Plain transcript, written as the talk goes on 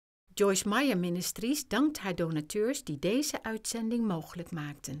Joyce Meyer Ministries dankt haar donateurs die deze uitzending mogelijk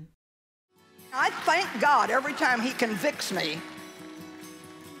maakten. I thank God every time He convicts me.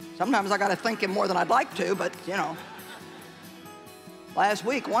 Sometimes I got to thank Him more than I'd like to, but you know. Last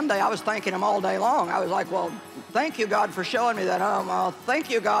week, one day I was thanking Him all day long. I was like, well, thank you, God, for showing me that. Thank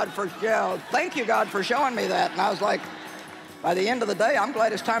you, God, thank you, God, for showing me that. And I was like, by the end of the day, I'm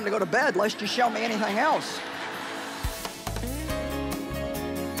glad it's time to go to bed, lest you show me anything else.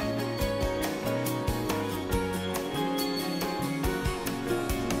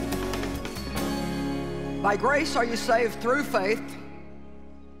 By grace are you saved through faith.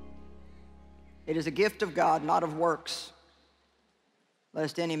 It is a gift of God, not of works,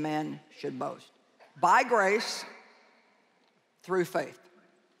 lest any man should boast. By grace, through faith.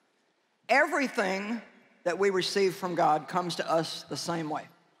 Everything that we receive from God comes to us the same way.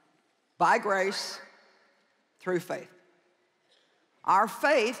 By grace, through faith. Our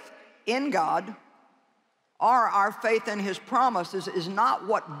faith in God, or our faith in His promises, is not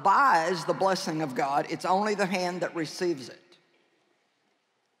what buys the blessing of God. It's only the hand that receives it.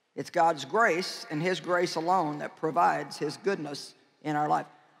 It's God's grace and His grace alone that provides His goodness in our life.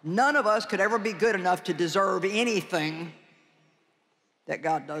 None of us could ever be good enough to deserve anything that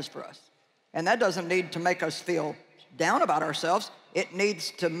God does for us. And that doesn't need to make us feel down about ourselves. It needs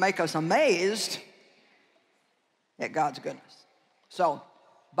to make us amazed at God's goodness. So,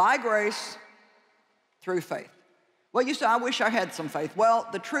 by grace, through faith. Well, you say, I wish I had some faith. Well,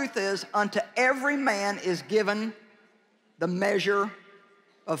 the truth is, unto every man is given the measure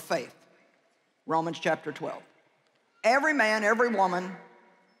of faith. Romans chapter 12. Every man, every woman,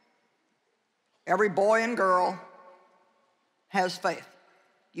 every boy and girl has faith.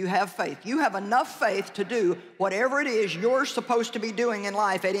 You have faith. You have enough faith to do whatever it is you're supposed to be doing in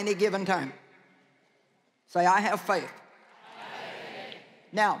life at any given time. Say, I have faith.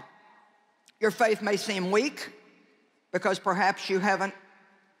 Now, your faith may seem weak because perhaps you haven't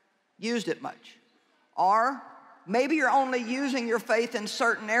used it much. Or maybe you're only using your faith in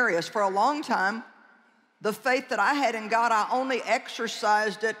certain areas. For a long time, the faith that I had in God, I only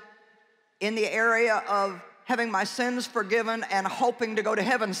exercised it in the area of having my sins forgiven and hoping to go to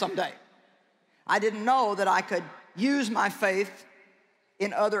heaven someday. I didn't know that I could use my faith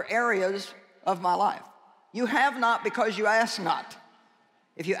in other areas of my life. You have not because you ask not.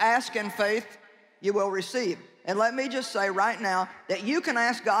 If you ask in faith, you will receive. And let me just say right now that you can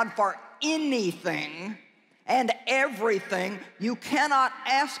ask God for anything and everything. You cannot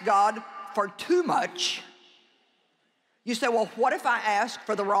ask God for too much. You say, well, what if I ask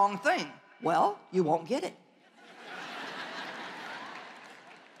for the wrong thing? Well, you won't get it.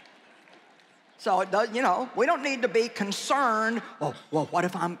 So it does, you know, we don't need to be concerned. Well, what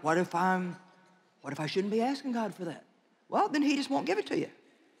if I shouldn't be asking God for that? Well, then He just won't give it to you.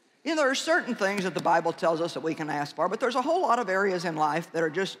 You know, there are certain things that the Bible tells us that we can ask for, but there's a whole lot of areas in life that are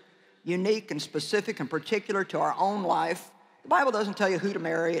just unique and specific and particular to our own life. The Bible doesn't tell you who to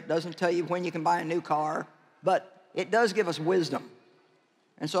marry. It doesn't tell you when you can buy a new car, but it does give us wisdom.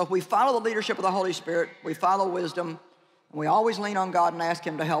 And so if we follow the leadership of the Holy Spirit, we follow wisdom, and we always lean on God and ask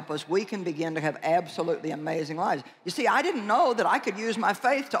Him to help us, we can begin to have absolutely amazing lives. You see, I didn't know that I could use my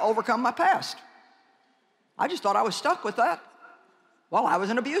faith to overcome my past. I just thought I was stuck with that. Well, I was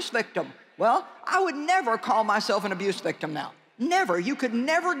an abuse victim. Well, I would never call myself an abuse victim now. Never. You could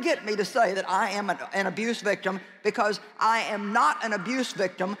never get me to say that I am an abuse victim, because I am not an abuse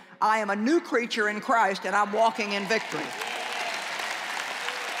victim. I am a new creature in Christ, and I'm walking in victory.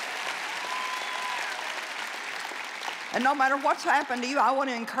 And no matter what's happened to you, I want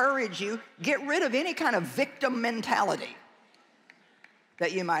to encourage you, get rid of any kind of victim mentality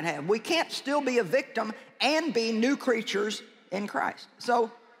that you might have. We can't still be a victim and be new creatures in Christ. So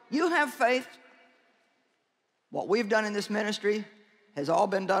you have faith. What we've done in this ministry has all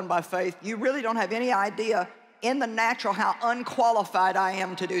been done by faith. You really don't have any idea in the natural how unqualified I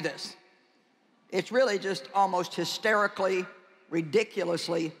am to do this. It's really just almost hysterically,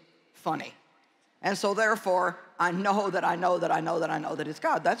 ridiculously funny. And so therefore, I know that it's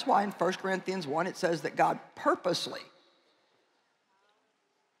God. That's why in 1 Corinthians 1 it says that God purposely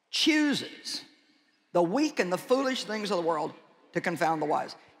chooses the weak and the foolish things of the world to confound the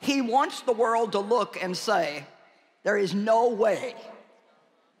wise. He wants the world to look and say, there is no way.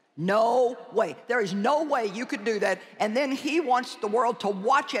 No way. There is no way you could do that. And then He wants the world to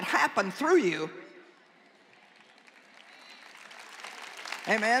watch it happen through you.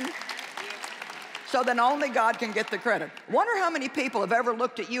 Amen? So then only God can get the credit. Wonder how many people have ever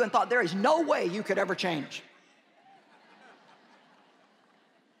looked at you and thought there is no way you could ever change.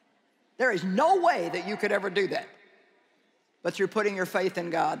 There is no way that you could ever do that. But through putting your faith in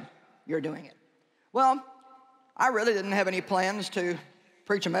God, you're doing it. Well, I really didn't have any plans to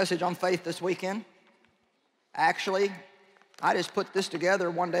preach a message on faith this weekend. Actually, I just put this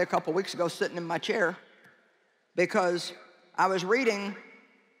together one day a couple weeks ago sitting in my chair because I was reading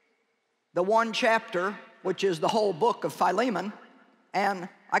the one chapter, which is the whole book of Philemon, and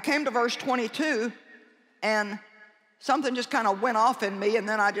I came to verse 22, and something just kind of went off in me, and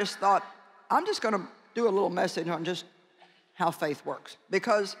then I just thought, I'm just going to do a little message on just how faith works.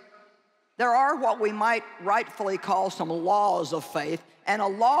 Because there are what we might rightfully call some laws of faith, and a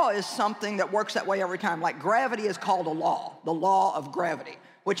law is something that works that way every time. Like gravity is called a law, the law of gravity,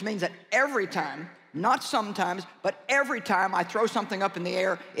 which means that every time, not sometimes, but every time I throw something up in the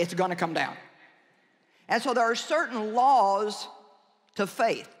air, it's going to come down. And so there are certain laws to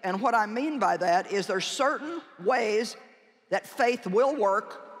faith. And what I mean by that is there's certain ways that faith will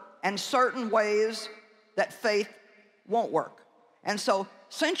work and certain ways that faith won't work. And so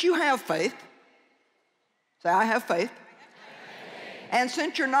since you have faith, say, I have faith. And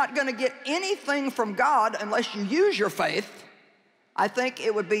since you're not going to get anything from God unless you use your faith, I think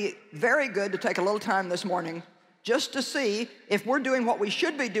it would be very good to take a little time this morning just to see if we're doing what we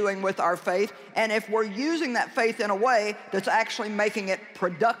should be doing with our faith and if we're using that faith in a way that's actually making it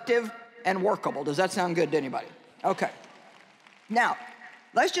productive and workable. Does that sound good to anybody? Okay. Now,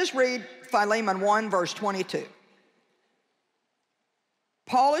 let's just read Philemon 1, verse 22.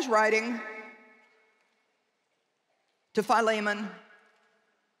 Paul is writing to Philemon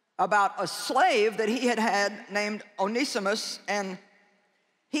about a slave that he had named Onesimus, and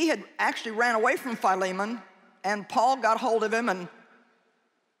he had actually ran away from Philemon, and Paul got hold of him, and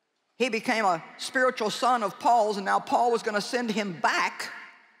he became a spiritual son of Paul's, and now Paul was going to send him back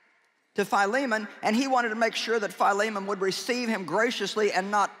to Philemon, and he wanted to make sure that Philemon would receive him graciously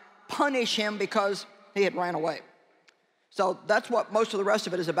and not punish him because he had ran away. So that's what most of the rest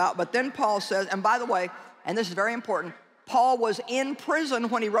of it is about. But then Paul says, and by the way, and this is very important, Paul was in prison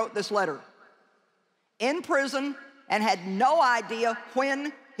when he wrote this letter. In prison and had no idea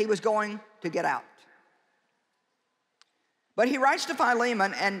when he was going to get out. But he writes to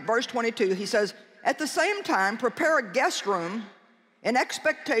Philemon, and verse 22, he says, at the same time, prepare a guest room in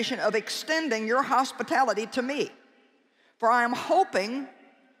expectation of extending your hospitality to me. For I am hoping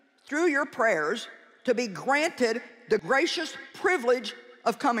through your prayers to be granted the gracious privilege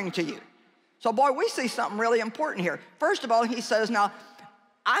of coming to you. So boy, we see something really important here. First of all, he says, now,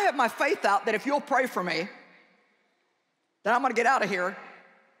 I have my faith out that if you'll pray for me, then I'm going to get out of here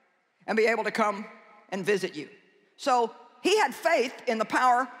and be able to come and visit you. So he had faith in the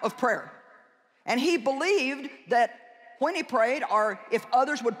power of prayer. And he believed that when he prayed, or if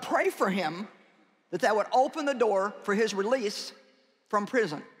others would pray for him, that would open the door for his release from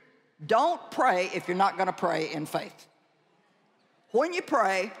prison. Don't pray if you're not going to pray in faith. When you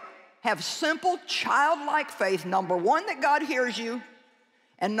pray, have simple, childlike faith. Number one, that God hears you.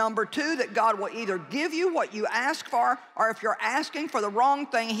 And number two, that God will either give you what you ask for, or if you're asking for the wrong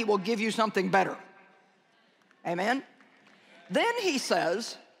thing, he will give you something better. Amen? Then he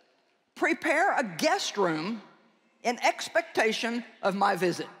says, prepare a guest room in expectation of my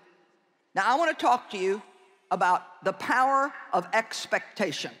visit. Now, I want to talk to you about the power of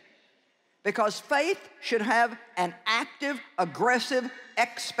expectation. Because faith should have an active, aggressive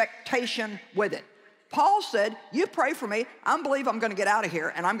expectation with it. Paul said, you pray for me, I believe I'm going to get out of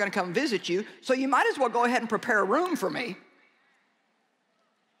here and I'm going to come visit you, so you might as well go ahead and prepare a room for me.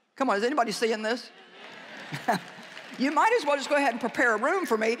 Come on, is anybody seeing this? You might as well just go ahead and prepare a room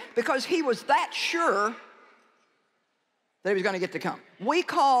for me, because he was that sure that he was going to get to come. We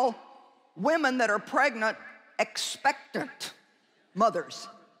call women that are pregnant expectant mothers,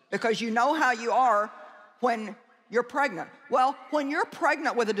 because you know how you are when you're pregnant. Well, when you're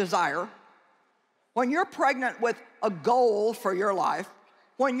pregnant with a desire, when you're pregnant with a goal for your life,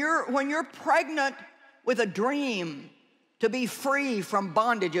 when you're pregnant with a dream to be free from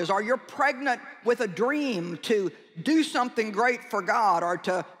bondages, or you're pregnant with a dream to do something great for God, or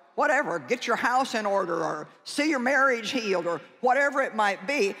to whatever, get your house in order, or see your marriage healed, or whatever it might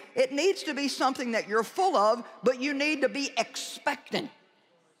be, it needs to be something that you're full of, but you need to be expecting.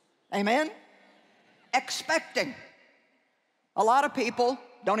 Amen? Expecting. A lot of people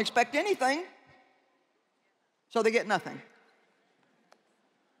don't expect anything, so they get nothing.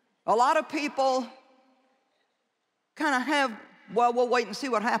 A lot of people kind of have, well, we'll wait and see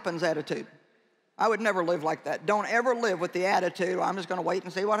what happens attitude. I would never live like that. Don't ever live with the attitude, I'm just going to wait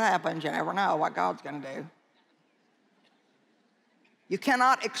and see what happens. You never know what God's going to do. You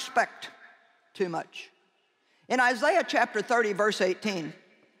cannot expect too much. In Isaiah chapter 30, verse 18,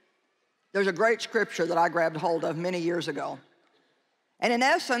 there's a great scripture that I grabbed hold of many years ago. And in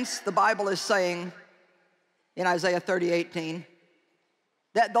essence, the Bible is saying in Isaiah 30:18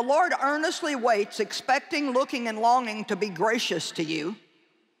 that the Lord earnestly waits, expecting, looking, and longing to be gracious to you.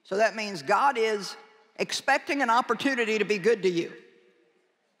 So that means God is expecting an opportunity to be good to you.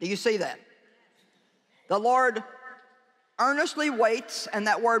 Do you see that? The Lord earnestly waits, and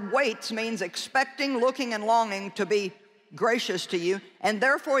that word waits means expecting, looking, and longing to be gracious to you, and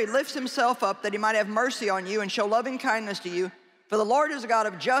therefore he lifts himself up that he might have mercy on you and show loving kindness to you. For the Lord is a God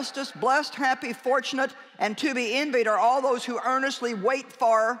of justice, blessed, happy, fortunate, and to be envied are all those who earnestly wait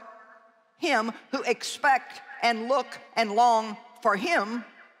for him, who expect and look and long for him,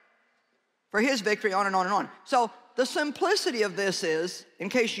 for his victory, on and on and on. So the simplicity of this is, in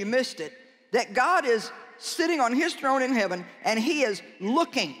case you missed it, that God is sitting on his throne in heaven, and he is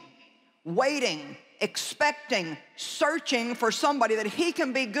looking, waiting, expecting, searching for somebody that he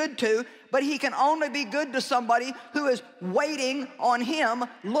can be good to, but he can only be good to somebody who is waiting on him,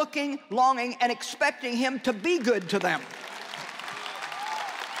 looking, longing, and expecting him to be good to them.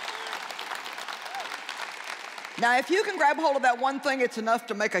 Now, if you can grab hold of that one thing, it's enough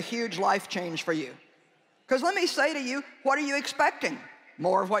to make a huge life change for you. Because let me say to you, what are you expecting?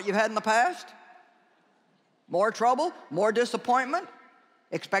 More of what you've had in the past? More trouble? More disappointment?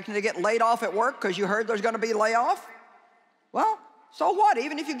 Expecting to get laid off at work because you heard there's going to be a layoff? Well, so what?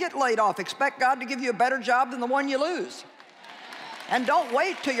 Even if you get laid off, expect God to give you a better job than the one you lose. And don't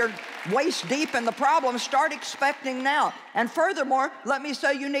wait till you're waist deep in the problem. Start expecting now. And furthermore, let me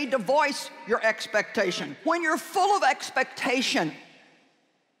say you need to voice your expectation. When you're full of expectation,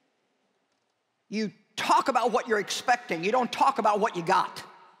 you talk about what you're expecting. You don't talk about what you got.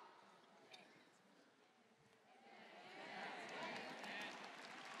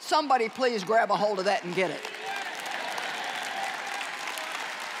 Somebody please grab a hold of that and get it.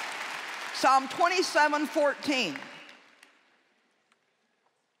 Psalm 27:14.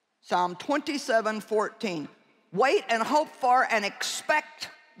 Psalm 27:14. Wait and hope for and expect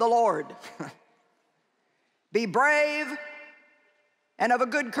the Lord. Be brave and of a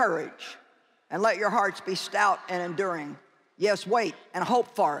good courage, and let your hearts be stout and enduring. Yes, wait and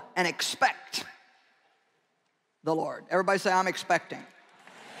hope for and expect the Lord. Everybody say, I'm expecting.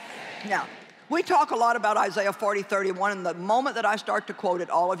 Now, we talk a lot about Isaiah 40:31, and the moment that I start to quote it,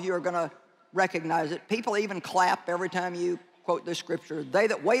 all of you are going to recognize it. People even clap every time you quote this scripture. They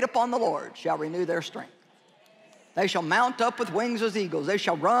that wait upon the Lord shall renew their strength. They shall mount up with wings as eagles. They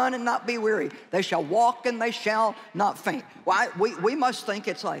shall run and not be weary. They shall walk and they shall not faint. Why? We must think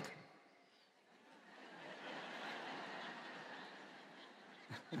it's like,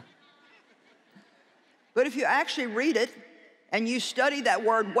 but if you actually read it and you study that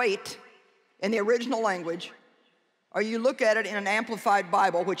word wait in the original language, or you look at it in an amplified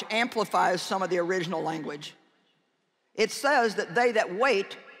Bible, which amplifies some of the original language, it says that they that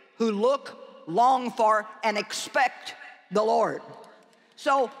wait, who look, long for, and expect the Lord.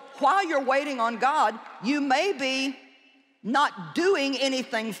 So while you're waiting on God, you may be not doing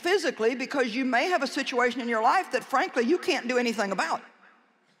anything physically because you may have a situation in your life that frankly you can't do anything about.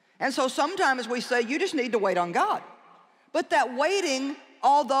 And so sometimes we say you just need to wait on God. But that waiting,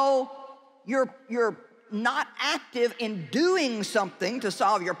 although you're not active in doing something to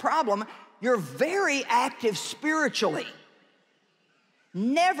solve your problem, you're very active spiritually.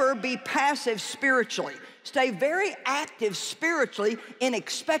 Never be passive spiritually. Stay very active spiritually in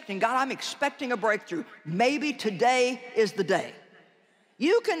expecting. God, I'm expecting a breakthrough. Maybe today is the day.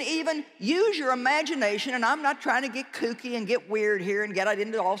 You can even use your imagination, and I'm not trying to get kooky and get weird here and get it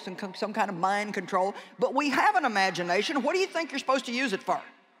into all some kind of mind control, but we have an imagination. What do you think you're supposed to use it for?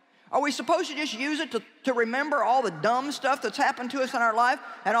 Are we supposed to just use it to remember all the dumb stuff that's happened to us in our life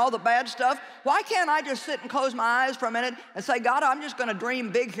and all the bad stuff? Why can't I just sit and close my eyes for a minute and say, God, I'm just going to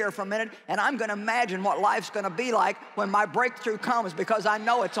dream big here for a minute, and I'm going to imagine what life's going to be like when my breakthrough comes, because I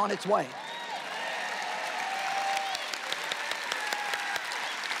know it's on its way.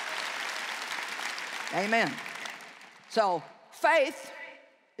 Amen. So faith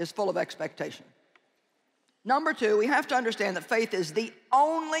is full of expectation. Number two, we have to understand that faith is the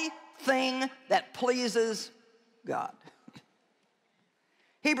only thing that pleases God.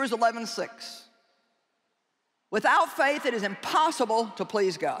 Hebrews 11:6. Without faith, it is impossible to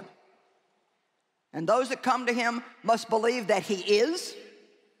please God. And those that come to him must believe that he is,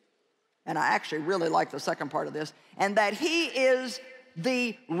 and I actually really like the second part of this, and that he is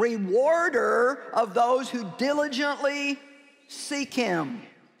the rewarder of those who diligently seek him.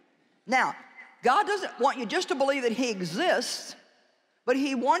 Now, God doesn't want you just to believe that he exists, But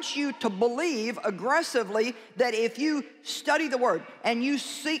he wants you to believe aggressively that if you study the Word and you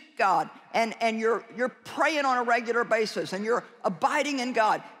seek God and you're praying on a regular basis and you're abiding in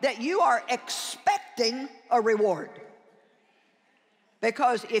God, that you are expecting a reward.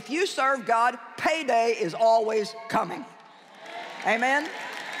 Because if you serve God, payday is always coming. Amen?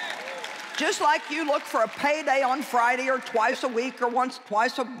 Just like you look for a payday on Friday or twice a week or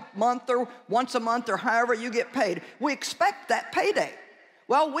twice a month or once a month or however you get paid, we expect that payday.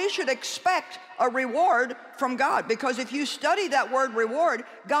 Well, we should expect a reward from God, because if you study that word reward,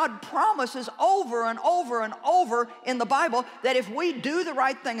 God promises over and over and over in the Bible that if we do the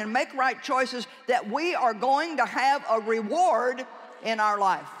right thing and make right choices, that we are going to have a reward in our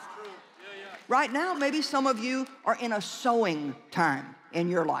life. Right now, maybe some of you are in a sowing time in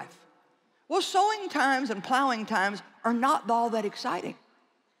your life. Well, sowing times and plowing times are not all that exciting.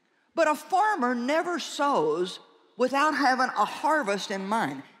 But a farmer never sows without having a harvest in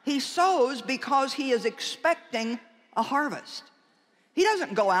mind. He sows because he is expecting a harvest. He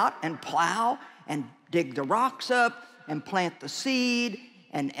doesn't go out and plow and dig the rocks up and plant the seed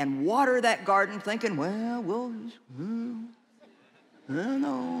and water that garden thinking, well,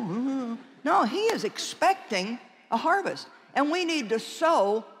 no, he is expecting a harvest. And we need to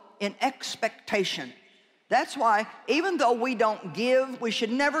sow in expectation. That's why even though we don't give, we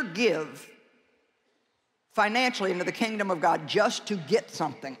should never give financially into the kingdom of God just to get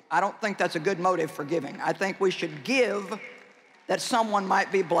something. I don't think that's a good motive for giving. I think we should give that someone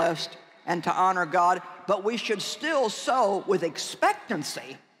might be blessed and to honor God, but we should still sow with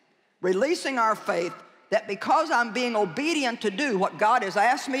expectancy, releasing our faith that because I'm being obedient to do what God has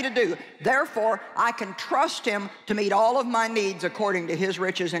asked me to do, therefore I can trust him to meet all of my needs according to his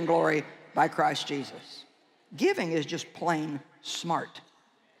riches and glory by Christ Jesus. Giving is just plain smart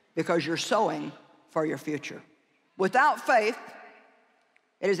because you're sowing for your future. Without faith,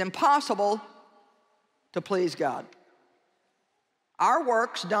 it is impossible to please God. Our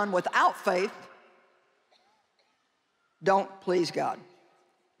works done without faith don't please God.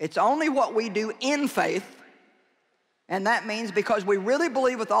 It's only what we do in faith, and that means because we really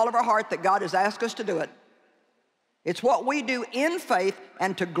believe with all of our heart that God has asked us to do it. It's what we do in faith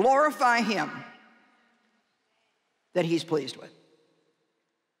and to glorify him that he's pleased with.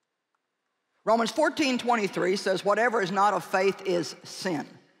 Romans 14:23 says, whatever is not of faith is sin.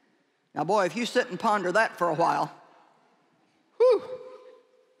 Now, boy, if you sit and ponder that for a while, whew,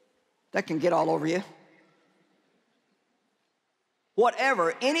 that can get all over you.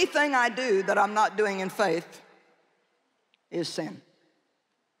 Whatever, anything I do that I'm not doing in faith is sin.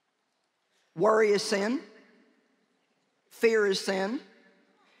 Worry is sin. Fear is sin.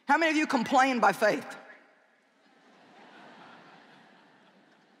 How many of you complain by faith?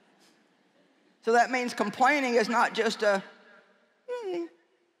 So that means complaining is not just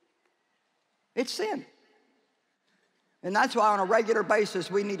it's sin. And that's why on a regular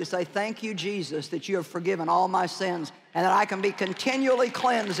basis we need to say, thank you, Jesus, that you have forgiven all my sins and that I can be continually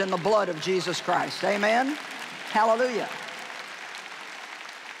cleansed in the blood of Jesus Christ. Amen? Hallelujah.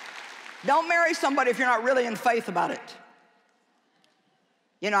 Don't marry somebody if you're not really in faith about it.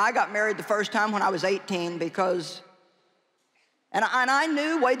 You know, I got married the first time when I was 18 because, and I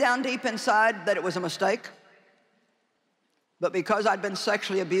knew way down deep inside that it was a mistake. But because I'd been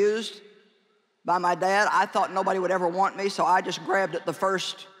sexually abused by my dad, I thought nobody would ever want me, so I just grabbed at the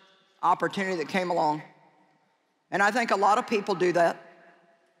first opportunity that came along. And I think a lot of people do that.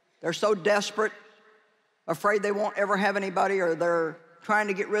 They're so desperate, afraid they won't ever have anybody, or they're trying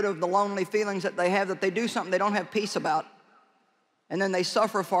to get rid of the lonely feelings that they have, that they do something they don't have peace about. And then they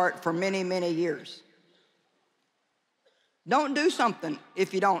suffer for it for many, many years. Don't do something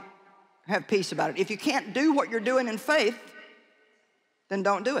if you don't have peace about it. If you can't do what you're doing in faith, then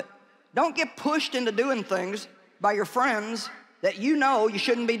don't do it. Don't get pushed into doing things by your friends that you know you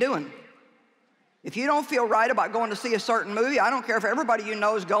shouldn't be doing. If you don't feel right about going to see a certain movie, I don't care if everybody you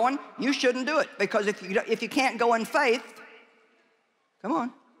know is going, you shouldn't do it. Because if you can't go in faith, come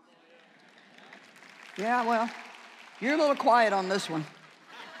on. Yeah, well, you're a little quiet on this one.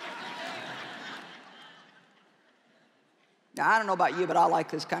 Now, I don't know about you, but I like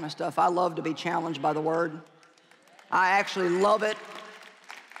this kind of stuff. I love to be challenged by the Word. I actually love it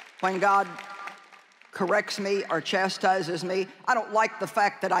when God corrects me or chastises me. I don't like the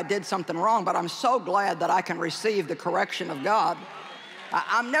fact that I did something wrong, but I'm so glad that I can receive the correction of God.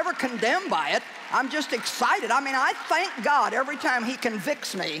 I'm never condemned by it. I'm just excited. I mean, I thank God every time he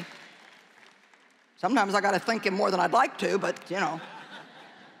convicts me. Sometimes I got to thank him more than I'd like to, but, you know.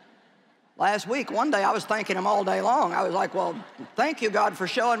 Last week, one day, I was thanking him all day long. I was like, well, thank you, God, for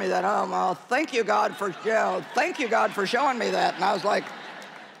showing me that. Thank you, God, thank you, God, for showing me that. And I was like,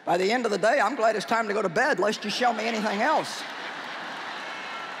 by the end of the day, I'm glad it's time to go to bed, lest you show me anything else.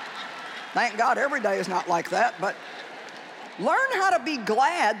 Thank God every day is not like that, but learn how to be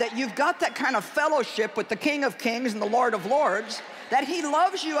glad that you've got that kind of fellowship with the King of Kings and the Lord of Lords, that he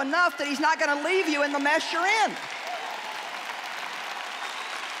loves you enough that he's not going to leave you in the mess you're in.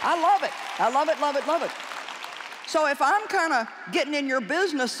 I love it. I love it, love it, love it. So if I'm kind of getting in your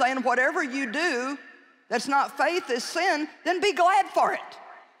business saying whatever you do that's not faith is sin, then be glad for it.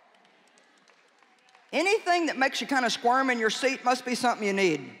 Anything that makes you kind of squirm in your seat must be something you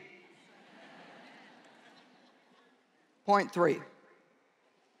need. Point 3.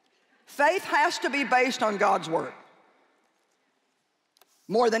 Faith has to be based on God's word.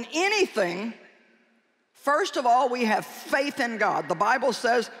 More than anything, first of all, we have faith in God. The Bible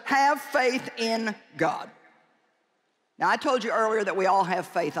says, have faith in God. Now, I told you earlier that we all have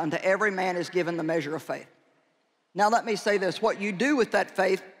faith. Unto every man is given the measure of faith. Now, let me say this. What you do with that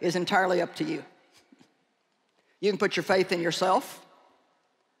faith is entirely up to you. You can put your faith in yourself.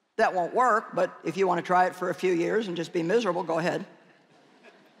 That won't work, but if you want to try it for a few years and just be miserable, go ahead.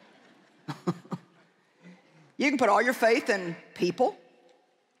 You can put all your faith in people.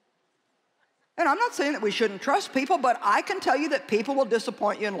 And I'm not saying that we shouldn't trust people, but I can tell you that people will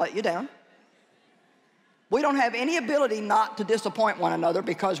disappoint you and let you down. We don't have any ability not to disappoint one another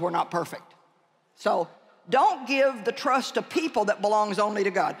because we're not perfect. So don't give the trust to people that belongs only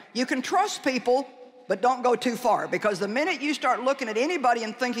to God. You can trust people, but don't go too far, because the minute you start looking at anybody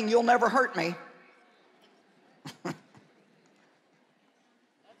and thinking you'll never hurt me,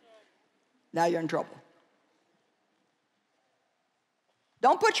 now you're in trouble.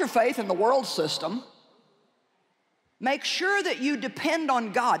 Don't put your faith in the world system. Make sure that you depend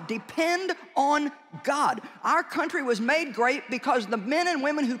on God. Depend on God. Our country was made great because the men and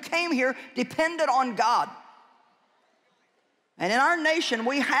women who came here depended on God. And in our nation,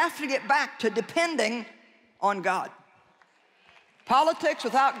 we have to get back to depending on God. Politics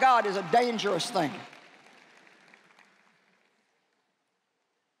without God is a dangerous thing.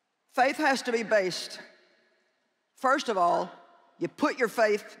 Faith has to be based, first of all, you put your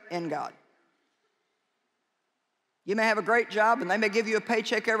faith in God. You may have a great job and they may give you a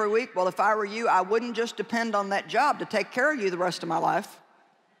paycheck every week. Well, if I were you, I wouldn't just depend on that job to take care of you the rest of my life.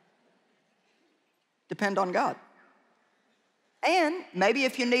 Depend on God. And maybe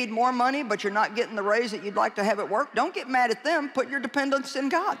if you need more money but you're not getting the raise that you'd like to have at work, don't get mad at them. Put your dependence in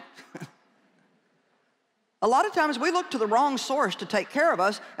God. A lot of times we look to the wrong source to take care of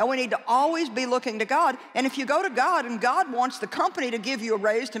us, and we need to always be looking to God. And if you go to God and God wants the company to give you a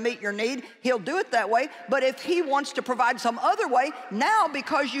raise to meet your need, he'll do it that way. But if he wants to provide some other way, now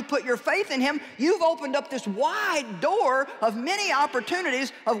because you put your faith in him, you've opened up this wide door of many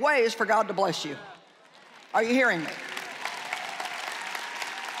opportunities of ways for God to bless you. Are you hearing me?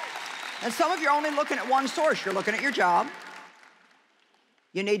 And some of you are only looking at one source. You're looking at your job.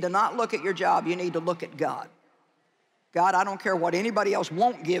 You need to not look at your job. You need to look at God. God, I don't care what anybody else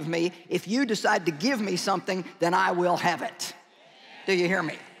won't give me. If you decide to give me something, then I will have it. Do you hear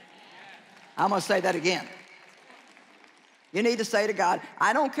me? I'm going to say that again. You need to say to God,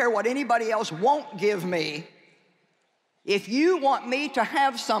 I don't care what anybody else won't give me. If you want me to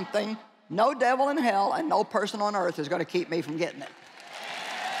have something, no devil in hell and no person on earth is going to keep me from getting it.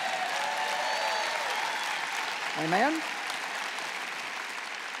 Amen?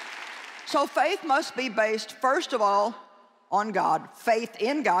 So faith must be based, first of all, on God. Faith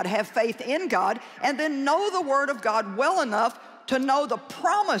in God, have faith in God, and then know the Word of God well enough to know the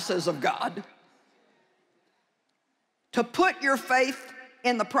promises of God. To put your faith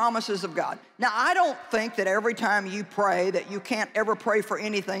in the promises of God. Now, I don't think that every time you pray that you can't ever pray for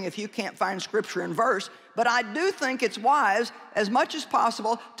anything if you can't find scripture and verse, but I do think it's wise, as much as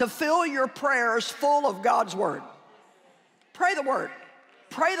possible, to fill your prayers full of God's Word. Pray the Word.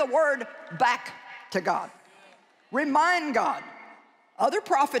 Pray the Word back to God. Remind God. Other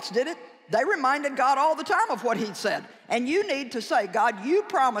prophets did it. They reminded God all the time of what he'd said. And you need to say, God, you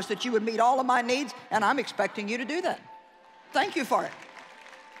promised that you would meet all of my needs, and I'm expecting you to do that. Thank you for it.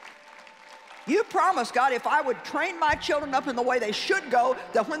 You promised, God, if I would train my children up in the way they should go,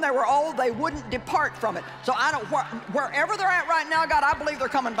 that when they were old, they wouldn't depart from it. So I don't, wherever they're at right now, God, I believe they're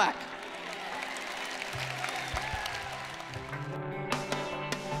coming back.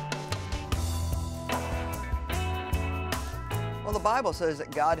 Well, the Bible says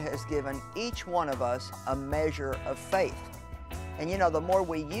that God has given each one of us a measure of faith. And you know, the more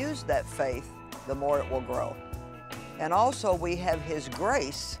we use that faith, the more it will grow. And also we have His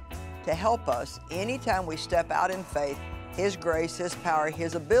grace to help us anytime we step out in faith. His grace, His power,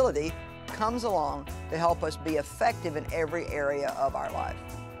 His ability comes along to help us be effective in every area of our life.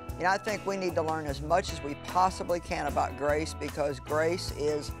 You know, I think we need to learn as much as we possibly can about grace, because grace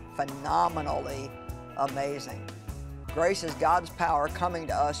is phenomenally amazing. Grace is God's power coming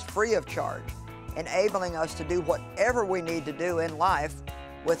to us free of charge, enabling us to do whatever we need to do in life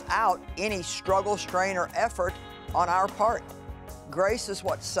without any struggle, strain, or effort on our part. Grace is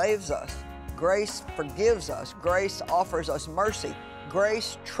what saves us. Grace forgives us. Grace offers us mercy.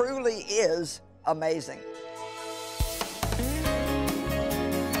 Grace truly is amazing.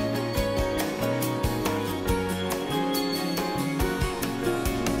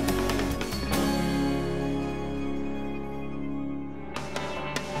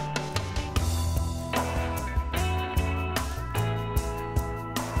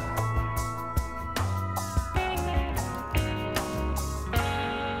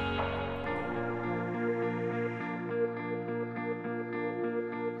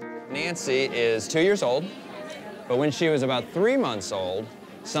 Nancy is 2 years old, but when she was about 3 months old,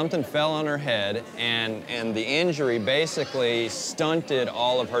 something fell on her head, and the injury basically stunted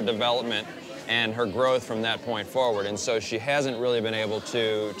all of her development and her growth from that point forward. And so she hasn't really been able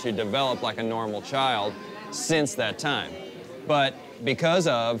to develop like a normal child since that time. But because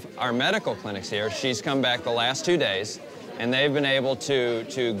of our medical clinics here, she's come back the last 2 days, and they've been able to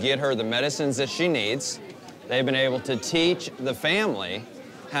get her the medicines that she needs. They've been able to teach the family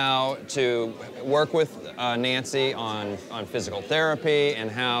how to work with Nancy on physical therapy,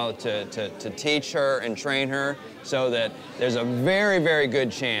 and how to teach her and train her, so that there's a very, very good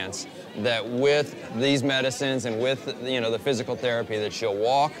chance that with these medicines and with the physical therapy, that she'll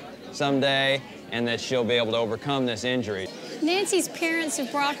walk someday and that she'll be able to overcome this injury. Nancy's parents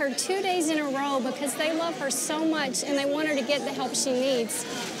have brought her 2 days in a row because they love her so much and they want her to get the help she needs.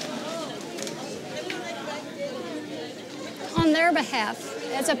 On their behalf,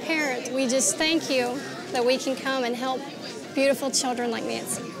 as a parent, we just thank you that we can come and help beautiful children like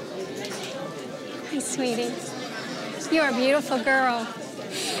Nancy. Hi, sweetie. You're a beautiful girl.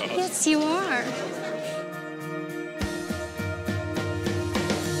 Yes, you are.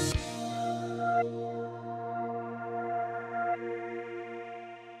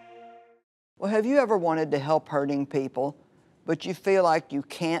 Well, have you ever wanted to help hurting people, but you feel like you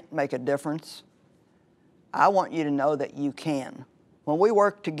can't make a difference? I want you to know that you can. When we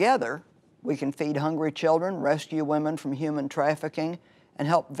work together, we can feed hungry children, rescue women from human trafficking, and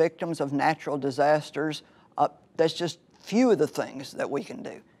help victims of natural disasters. That's just few of the things that we can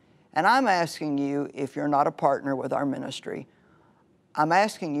do. And I'm asking you, if you're not a partner with our ministry, I'm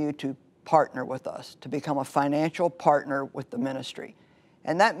asking you to partner with us, to become a financial partner with the ministry.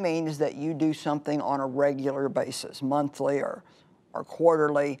 And that means that you do something on a regular basis, monthly or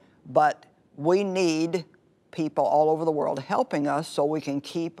quarterly, but we need people all over the world helping us so we can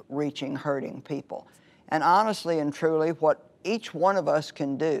keep reaching hurting people. And honestly and truly, what each one of us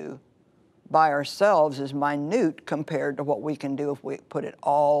can do by ourselves is minute compared to what we can do if we put it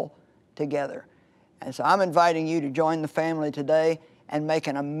all together. And so I'm inviting you to join the family today and make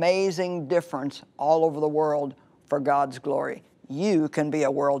an amazing difference all over the world for God's glory. You can be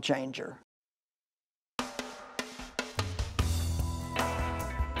a world changer.